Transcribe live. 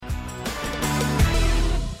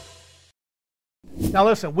Now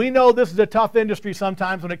listen, we know this is a tough industry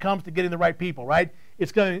sometimes when it comes to getting the right people, right?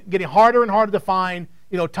 It's getting harder and harder to find,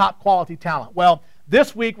 top quality talent. Well,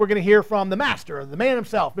 this week we're going to hear from the master, the man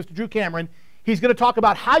himself, Mr. Drew Cameron. He's going to talk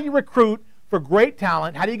about how you recruit for great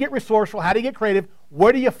talent, how do you get resourceful, how do you get creative,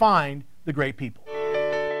 where do you find the great people?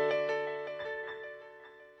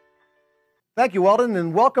 Thank you, Weldon,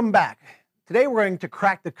 and welcome back. Today we're going to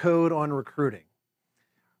crack the code on recruiting.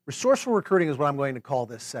 Resourceful recruiting is what I'm going to call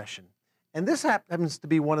this session. And this happens to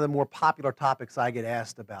be one of the more popular topics I get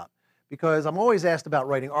asked about, because I'm always asked about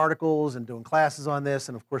writing articles and doing classes on this,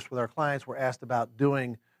 and of course with our clients we're asked about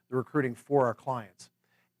doing the recruiting for our clients.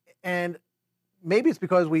 And maybe it's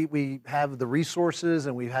because we have the resources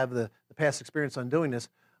and we have the past experience on doing this,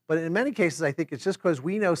 but in many cases I think it's just because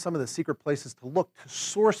we know some of the secret places to look to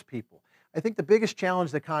source people. I think the biggest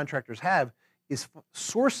challenge that contractors have is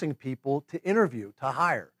sourcing people to interview, to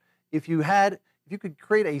hire. If you could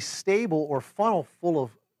create a stable or funnel full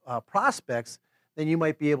of prospects, then you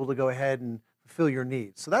might be able to go ahead and fulfill your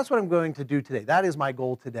needs. So that's what I'm going to do today. That is my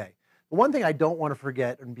goal today. The one thing I don't want to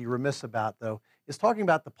forget and be remiss about, though, is talking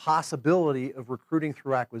about the possibility of recruiting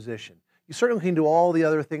through acquisition. You certainly can do all the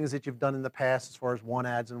other things that you've done in the past as far as want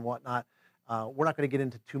ads and whatnot. We're not going to get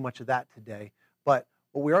into too much of that today, but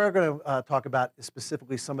what we are going to talk about is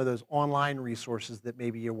specifically some of those online resources that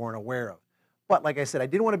maybe you weren't aware of. But like I said, I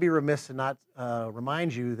didn't want to be remiss and not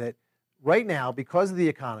remind you that right now, because of the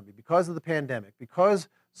economy, because of the pandemic, because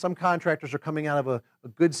some contractors are coming out of a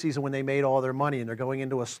good season when they made all their money and they're going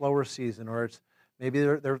into a slower season, or maybe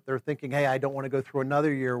they're thinking, hey, I don't want to go through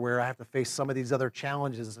another year where I have to face some of these other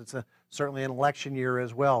challenges. It's certainly an election year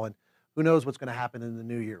as well, and who knows what's going to happen in the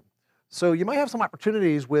new year. So you might have some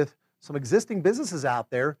opportunities with some existing businesses out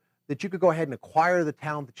there that you could go ahead and acquire the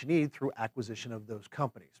talent that you need through acquisition of those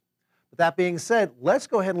companies. With that being said, let's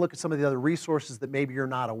go ahead and look at some of the other resources that maybe you're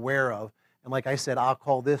not aware of. And like I said, I'll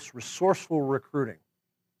call this resourceful recruiting.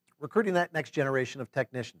 Recruiting that next generation of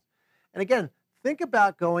technicians. And again, think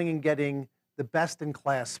about going and getting the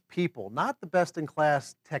best-in-class people, not the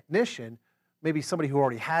best-in-class technician, maybe somebody who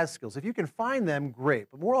already has skills. If you can find them, great.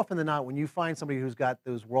 But more often than not, when you find somebody who's got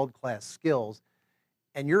those world-class skills,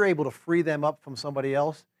 and you're able to free them up from somebody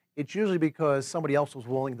else, it's usually because somebody else was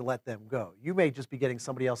willing to let them go. You may just be getting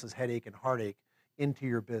somebody else's headache and heartache into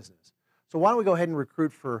your business. So why don't we go ahead and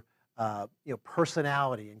recruit for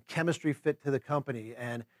personality and chemistry fit to the company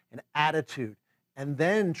and an attitude, and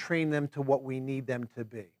then train them to what we need them to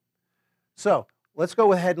be. So let's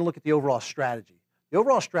go ahead and look at the overall strategy. The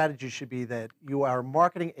overall strategy should be that you are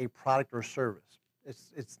marketing a product or service.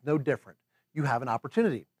 It's no different. You have an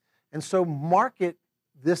opportunity. And so market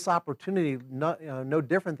this opportunity no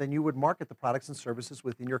different than you would market the products and services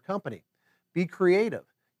within your company. Be creative.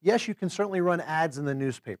 Yes, you can certainly run ads in the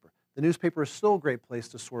newspaper. The newspaper is still a great place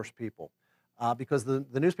to source people because the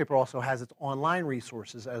newspaper also has its online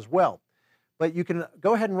resources as well. But you can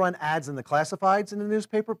go ahead and run ads in the classifieds in the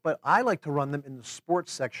newspaper, but I like to run them in the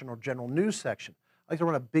sports section or general news section. I like to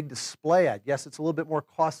run a big display ad. Yes, it's a little bit more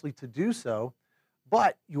costly to do so,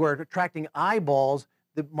 but you are attracting eyeballs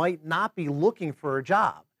that might not be looking for a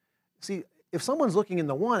job. See, if someone's looking in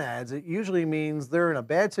the want ads, it usually means they're in a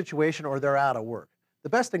bad situation or they're out of work. The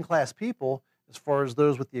best-in-class people, as far as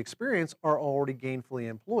those with the experience, are already gainfully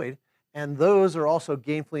employed, and those are also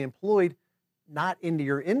gainfully employed not into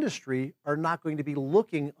your industry are not going to be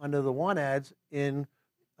looking under the want ads in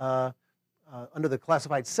under the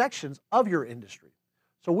classified sections of your industry.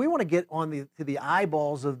 So we want to get on to the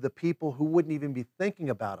eyeballs of the people who wouldn't even be thinking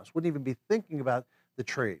about us, wouldn't even be thinking about the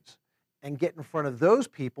trades, and get in front of those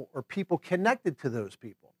people or people connected to those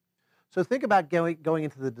people. So think about going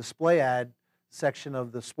into the display ad section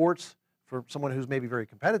of the sports for someone who's maybe very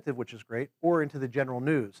competitive, which is great, or into the general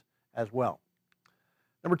news as well.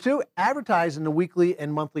 Number two, advertise in the weekly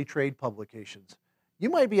and monthly trade publications. You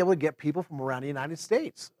might be able to get people from around the United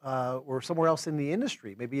States or somewhere else in the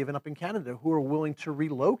industry, maybe even up in Canada, who are willing to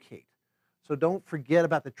relocate. So don't forget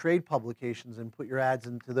about the trade publications and put your ads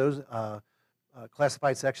into those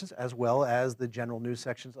classified sections as well as the general news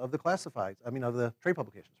sections of the of the trade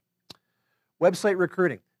publications. Website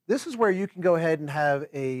recruiting. This is where you can go ahead and have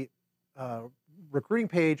a recruiting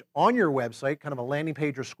page on your website, kind of a landing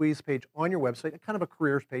page or squeeze page on your website, kind of a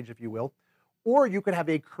careers page, if you will. Or you could have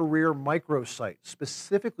a career microsite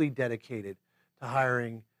specifically dedicated to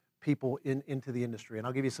hiring people into the industry. And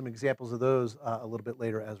I'll give you some examples of those a little bit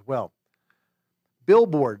later as well.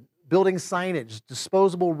 Billboard, building signage,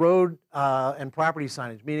 disposable road and property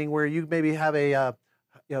signage, meaning where you maybe have a,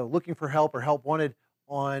 looking for help or help wanted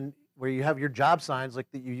on where you have your job signs like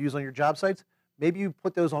that you use on your job sites. Maybe you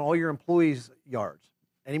put those on all your employees' yards.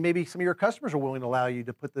 And maybe some of your customers are willing to allow you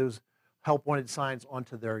to put those help wanted signs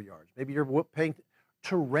onto their yards. Maybe you're paying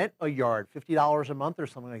to rent a yard, $50 a month or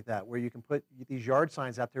something like that, where you can put these yard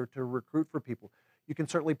signs out there to recruit for people. You can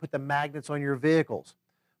certainly put the magnets on your vehicles.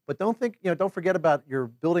 But don't forget about your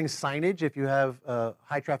building signage if you have a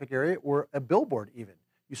high traffic area, or a billboard even.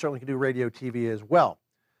 You certainly can do radio, TV as well.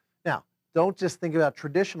 Now, don't just think about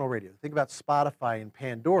traditional radio. Think about Spotify and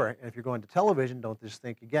Pandora. And if you're going to television, don't just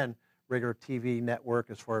think, again, regular TV network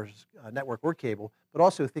as far as network or cable, but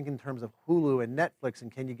also think in terms of Hulu and Netflix,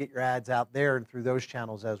 and can you get your ads out there and through those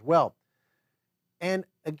channels as well. And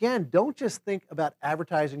again, don't just think about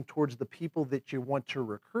advertising towards the people that you want to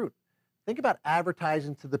recruit. Think about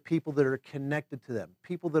advertising to the people that are connected to them,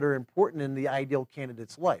 people that are important in the ideal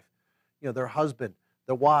candidate's life. You know, their husband,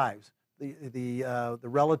 their wives, the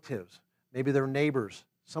relatives, maybe their neighbors,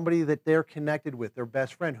 somebody that they're connected with, their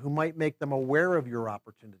best friend, who might make them aware of your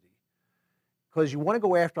opportunity. Because you want to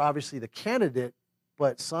go after, obviously, the candidate,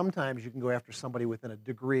 but sometimes you can go after somebody within a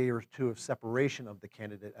degree or two of separation of the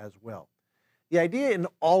candidate as well. The idea in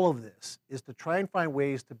all of this is to try and find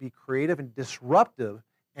ways to be creative and disruptive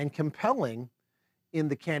and compelling in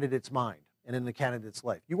the candidate's mind and in the candidate's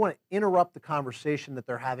life. You want to interrupt the conversation that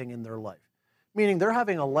they're having in their life, meaning they're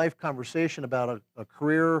having a life conversation about a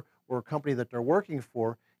career or a company that they're working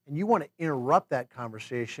for, and you want to interrupt that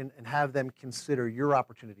conversation and have them consider your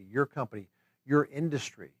opportunity, your company, your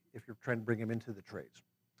industry, if you're trying to bring them into the trades.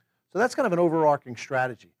 So that's kind of an overarching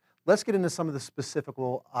strategy. Let's get into some of the specific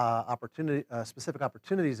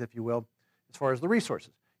opportunities, if you will, as far as the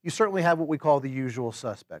resources. You certainly have what we call the usual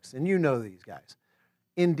suspects, and you know these guys.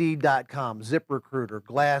 Indeed.com, ZipRecruiter,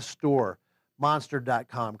 Glassdoor,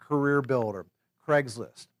 Monster.com, CareerBuilder,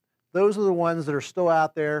 Craigslist. Those are the ones that are still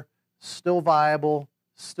out there, still viable,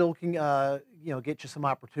 still can get you some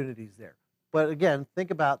opportunities there. But again,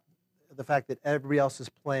 think about the fact that everybody else is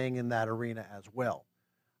playing in that arena as well.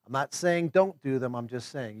 I'm not saying don't do them, I'm just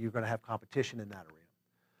saying you're going to have competition in that arena.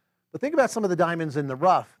 But think about some of the diamonds in the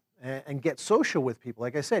rough and get social with people.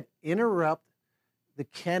 Like I said, interrupt the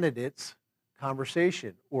candidate's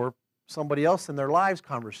conversation or somebody else in their lives'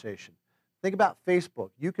 conversation. Think about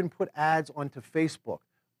Facebook. You can put ads onto Facebook.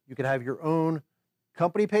 You could have your own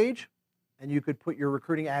company page, and you could put your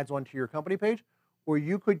recruiting ads onto your company page, or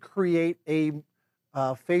you could create a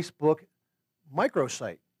Facebook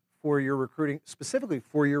microsite for your recruiting, specifically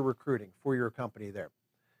for your recruiting, for your company there.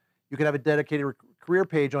 You could have a dedicated career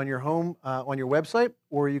page on your home, on your website,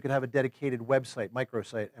 or you could have a dedicated website,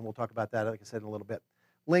 microsite, and we'll talk about that, like I said, in a little bit.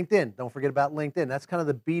 LinkedIn, don't forget about LinkedIn. That's kind of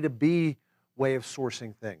the B2B way of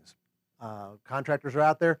sourcing things. Contractors are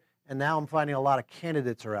out there, and now I'm finding a lot of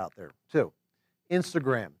candidates are out there too.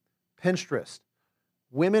 Instagram, Pinterest,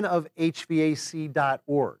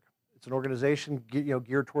 womenofhvac.org. It's an organization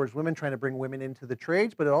geared towards women, trying to bring women into the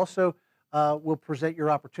trades, but it also will present your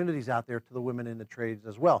opportunities out there to the women in the trades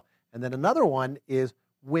as well. And then another one is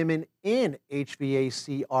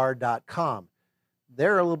womeninhvacr.com.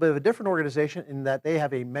 They're a little bit of a different organization in that they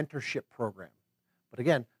have a mentorship program, but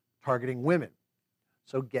again, targeting women.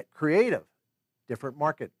 So get creative, different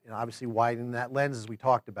market, and obviously widen that lens as we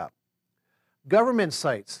talked about. Government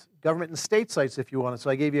sites, government and state sites if you want. So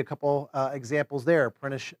I gave you a couple examples there.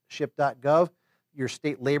 Apprenticeship.gov, your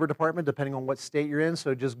state labor department, depending on what state you're in.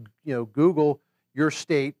 So just Google your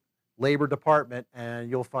state labor department, and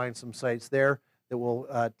you'll find some sites there that will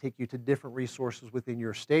take you to different resources within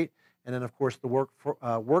your state. And then, of course, the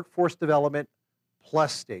workforce development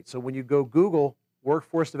plus state. So when you go Google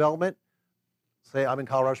workforce development, say I'm in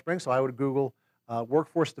Colorado Springs, so I would Google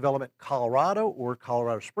workforce development Colorado or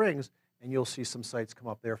Colorado Springs, and you'll see some sites come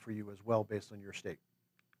up there for you as well based on your state.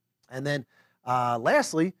 And then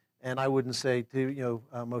lastly, and I wouldn't say to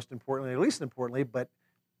most importantly or least importantly, but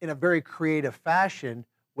in a very creative fashion,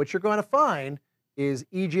 what you're going to find is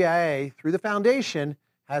EGIA through the foundation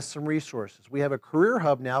has some resources. We have a career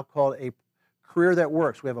hub now called A Career That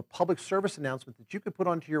Works. We have a public service announcement that you could put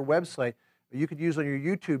onto your website, or you could use on your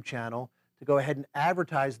YouTube channel to go ahead and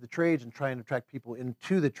advertise the trades and try and attract people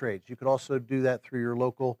into the trades. You could also do that through your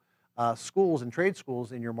local schools and trade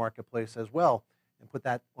schools in your marketplace as well, and put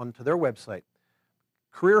that onto their website.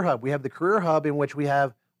 Career Hub, we have the Career Hub in which we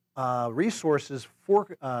have resources for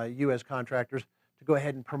you as contractors to go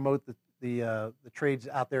ahead and promote the trades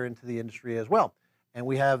out there into the industry as well. And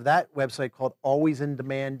we have that website called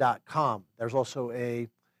alwaysindemand.com. There's also a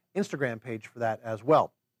Instagram page for that as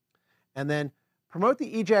well. And then promote the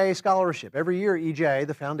EGIA scholarship. Every year, EGIA,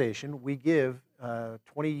 the foundation, we give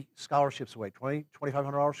 20 scholarships away,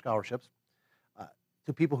 $2,500 scholarships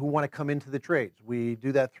to people who want to come into the trades. We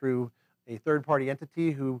do that through a third-party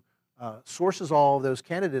entity who sources all of those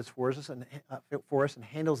candidates for us and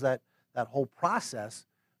handles that whole process.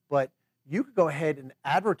 But you could go ahead and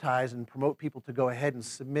advertise and promote people to go ahead and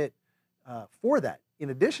submit for that. In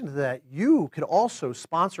addition to that, you could also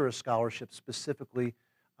sponsor a scholarship specifically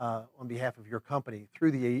on behalf of your company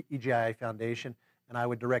through the EGIA Foundation, and I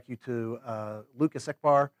would direct you to Lucas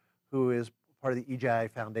Ekbar, who is part of the EGIA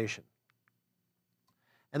Foundation.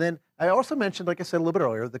 And then I also mentioned, like I said a little bit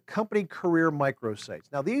earlier, the company career microsites.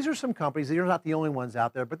 Now, these are some companies, these are not the only ones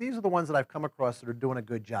out there, but these are the ones that I've come across that are doing a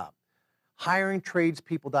good job.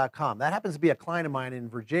 HiringTradespeople.com. That happens to be a client of mine in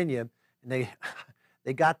Virginia, and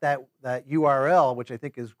they got that URL, which I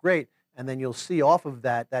think is great, and then you'll see off of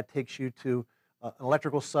that, that takes you to an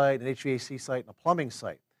electrical site, an HVAC site, and a plumbing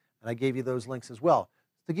site. And I gave you those links as well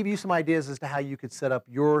to give you some ideas as to how you could set up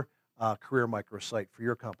your career microsite for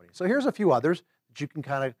your company. So here's a few others that you can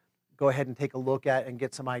kind of go ahead and take a look at and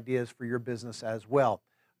get some ideas for your business as well.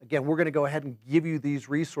 Again, we're going to go ahead and give you these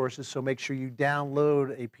resources, so make sure you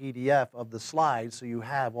download a PDF of the slides so you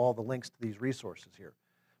have all the links to these resources here.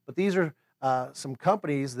 But these are some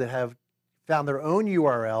companies that have found their own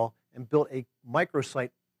URL and built a microsite,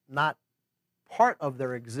 not part of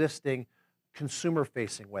their existing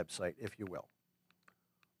consumer-facing website, if you will.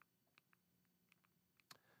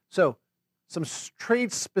 So, some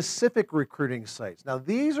trade-specific recruiting sites. Now,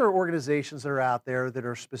 these are organizations that are out there that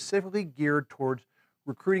are specifically geared towards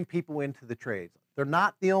recruiting people into the trades. They're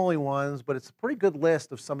not the only ones, but it's a pretty good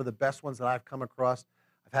list of some of the best ones that I've come across.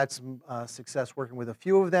 I've had some success working with a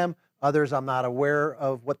few of them. Others, I'm not aware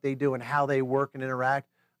of what they do and how they work and interact.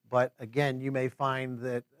 But again, you may find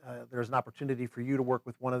that there's an opportunity for you to work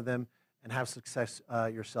with one of them and have success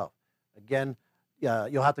yourself. Again,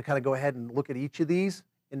 you'll have to kind of go ahead and look at each of these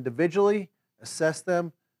individually, assess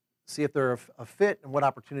them, see if they're a fit and what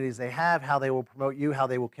opportunities they have, how they will promote you, how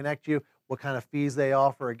they will connect you, what kind of fees they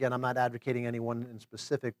offer. Again, I'm not advocating anyone in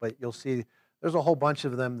specific, but you'll see there's a whole bunch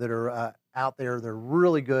of them that are out there. They're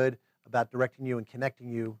really good about directing you and connecting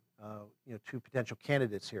you, to potential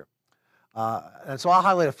candidates here. And so I'll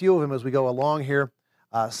highlight a few of them as we go along here.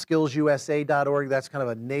 SkillsUSA.org, that's kind of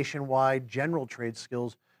a nationwide general trade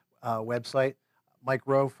skills website. Mike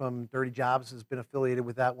Rowe from Dirty Jobs has been affiliated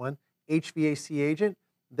with that one. HVAC Agent,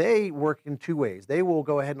 they work in two ways. They will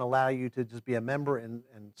go ahead and allow you to just be a member and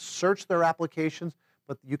search their applications,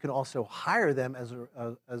 but you can also hire them as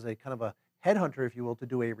a kind of a headhunter, if you will, to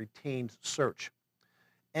do a retained search.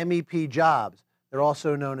 MEP Jobs, they're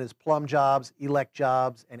also known as Plum Jobs, Elect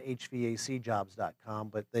Jobs, and HVACjobs.com,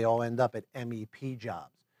 but they all end up at MEP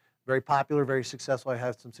Jobs. Very popular, very successful. I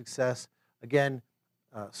have some success, again,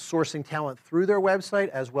 sourcing talent through their website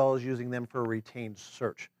as well as using them for a retained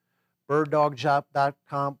search.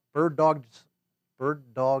 BirdDogJobs.com,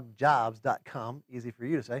 BirdDogJobs.com, easy for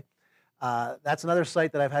you to say. That's another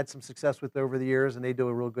site that I've had some success with over the years, and they do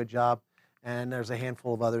a real good job. And there's a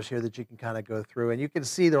handful of others here that you can kind of go through. And you can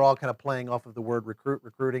see they're all kind of playing off of the word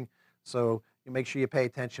recruiting. So you make sure you pay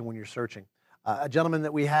attention when you're searching. A gentleman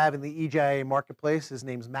that we have in the EGIA marketplace, his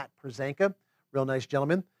name's Matt Przanka, real nice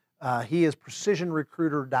gentleman. He is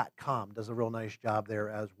precisionrecruiter.com, does a real nice job there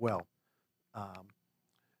as well.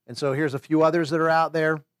 And so here's a few others that are out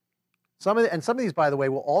there. Some of these, by the way,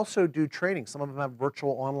 will also do training. Some of them have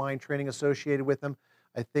virtual online training associated with them.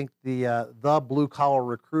 I think the Blue Collar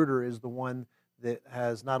Recruiter is the one that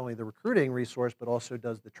has not only the recruiting resource, but also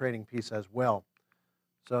does the training piece as well.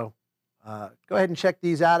 So go ahead and check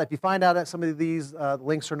these out. If you find out that some of these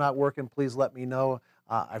links are not working, please let me know.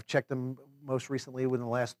 I've checked them most recently within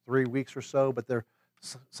the last 3 weeks or so, but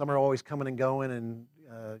some are always coming and going and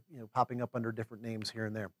popping up under different names here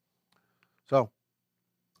and there. So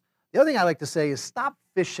the other thing I like to say is stop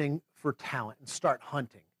fishing for talent and start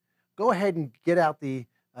hunting. Go ahead and get out the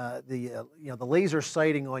laser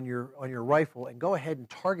sighting on your rifle and go ahead and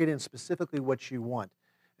target in specifically what you want.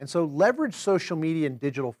 And so leverage social media and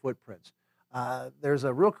digital footprints. There's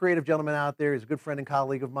a real creative gentleman out there. He's a good friend and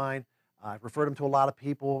colleague of mine. I've referred him to a lot of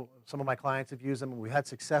people. Some of my clients have used him, and we've had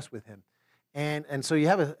success with him. And so you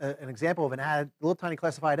have an example of an ad, a little tiny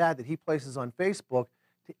classified ad that he places on Facebook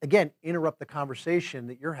to, again, interrupt the conversation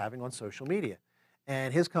that you're having on social media.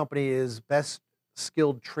 And his company is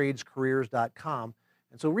bestskilledtradescareers.com.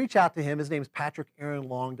 And so reach out to him. His name is Patrick Aaron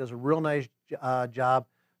Long, does a real nice job.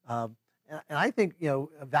 And I think,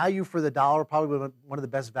 a value for the dollar, probably one of the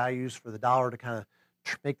best values for the dollar to kind of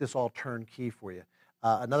make this all turnkey for you.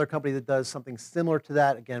 Another company that does something similar to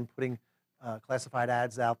that, again, putting classified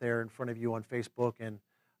ads out there in front of you on Facebook and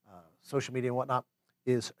social media and whatnot,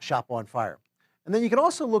 is Shop on Fire. And then you can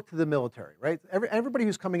also look to the military, right? Everybody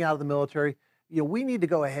who's coming out of the military, we need to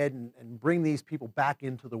go ahead and bring these people back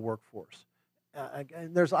into the workforce.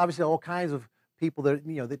 And there's obviously all kinds of people that,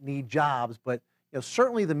 that need jobs, but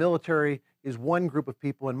certainly the military is one group of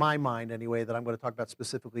people in my mind anyway that I'm going to talk about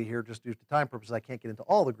specifically here just due to time purposes. I can't get into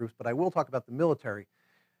all the groups, but I will talk about the military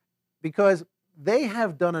because they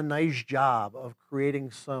have done a nice job of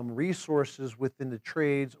creating some resources within the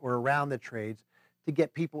trades or around the trades to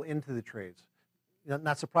get people into the trades.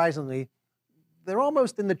 Not surprisingly, they're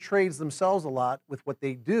almost in the trades themselves a lot with what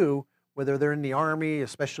they do, whether they're in the Army,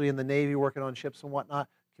 especially in the Navy, working on ships and whatnot,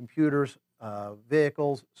 computers,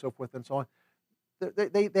 vehicles, so forth and so on.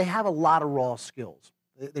 They have a lot of raw skills.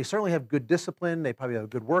 They certainly have good discipline. They probably have a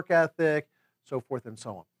good work ethic, so forth and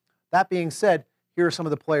so on. That being said, here are some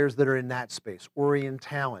of the players that are in that space. Orient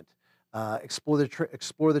Talent,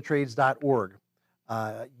 explorethetrades.org,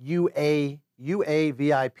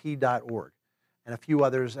 uavip.org, and a few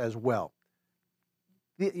others as well.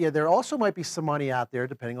 There also might be some money out there,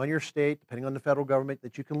 depending on your state, depending on the federal government,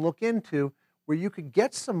 that you can look into where you could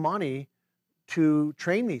get some money to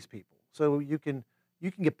train these people. So you can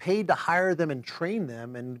get paid to hire them and train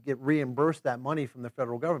them and get reimbursed that money from the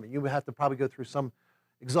federal government. You would have to probably go through some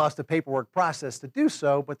exhaustive paperwork process to do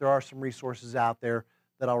so, but there are some resources out there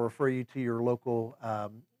that I'll refer you to your local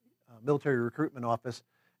military recruitment office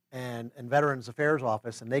and Veterans Affairs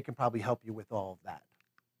office, and they can probably help you with all of that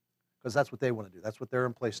because that's what they want to do. That's what they're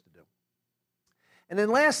in place to do. And then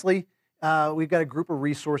lastly, we've got a group of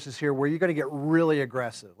resources here where you're going to get really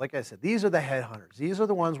aggressive. Like I said, these are the headhunters. These are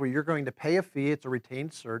the ones where you're going to pay a fee. It's a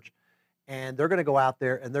retained search, and they're going to go out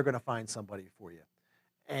there and they're going to find somebody for you.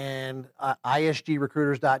 And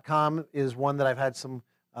isgrecruiters.com is one that I've had some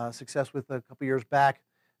success with a couple years back.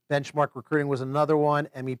 Benchmark Recruiting was another one.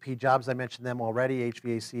 MEP Jobs, I mentioned them already.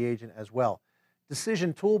 HVAC Agent as well.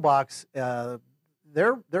 Decision Toolbox, they're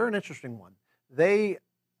an interesting one.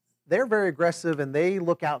 They're very aggressive and they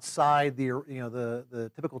look outside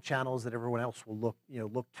the typical channels that everyone else will look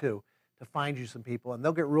to find you some people, and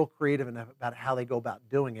they'll get real creative about how they go about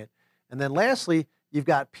doing it. And then lastly, you've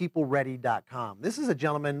got peopleready.com. This is a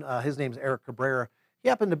gentleman, his name's Eric Cabrera. He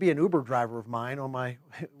happened to be an Uber driver of mine on my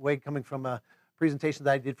way coming from a presentation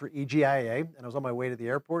that I did for EGIA, and I was on my way to the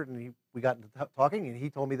airport, and we got into talking, and he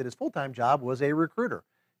told me that his full-time job was a recruiter.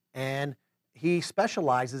 And he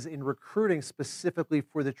specializes in recruiting specifically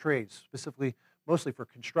for the trades, mostly for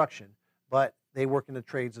construction, but they work in the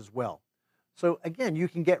trades as well. So again, you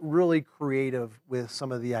can get really creative with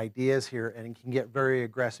some of the ideas here and can get very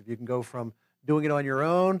aggressive. You can go from doing it on your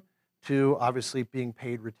own to obviously being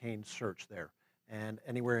paid retained search there and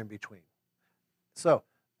anywhere in between. So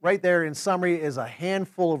right there in summary is a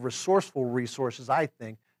handful of resourceful resources, I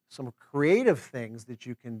think, some creative things that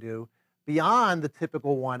you can do beyond the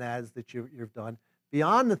typical one ads that you've done,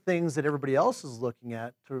 beyond the things that everybody else is looking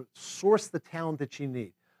at to source the talent that you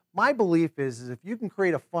need. My belief is if you can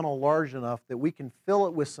create a funnel large enough that we can fill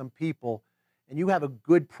it with some people and you have a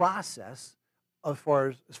good process as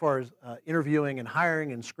far as interviewing and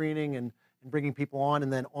hiring and screening and bringing people on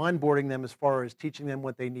and then onboarding them as far as teaching them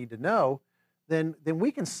what they need to know, then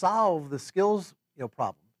we can solve the skills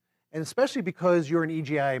problem. And especially because you're an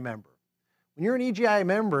EGIA member. When you're an EGIA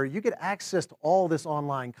member, you get access to all this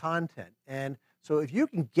online content. And so if you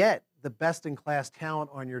can get the best-in-class talent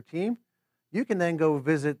on your team, you can then go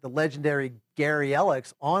visit the legendary Gary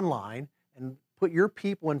Ellis online and put your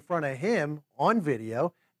people in front of him on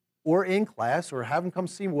video or in class, or have them come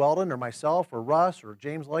see Weldon or myself or Russ or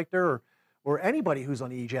James Leichter or anybody who's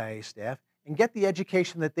on EGIA staff and get the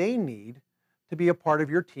education that they need to be a part of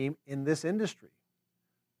your team in this industry.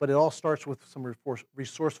 But it all starts with some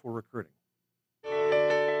resourceful recruiting.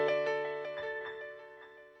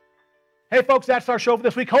 Hey, folks, that's our show for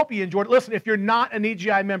this week. Hope you enjoyed it. Listen, if you're not an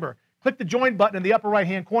EGI member, click the join button in the upper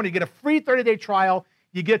right-hand corner. You get a free 30-day trial.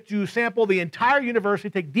 You get to sample the entire university,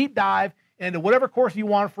 take deep dive into whatever course you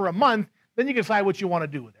want for a month. Then you can decide what you want to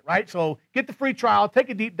do with it, right? So get the free trial, take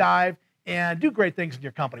a deep dive, and do great things in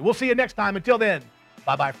your company. We'll see you next time. Until then,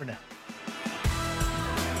 bye-bye for now.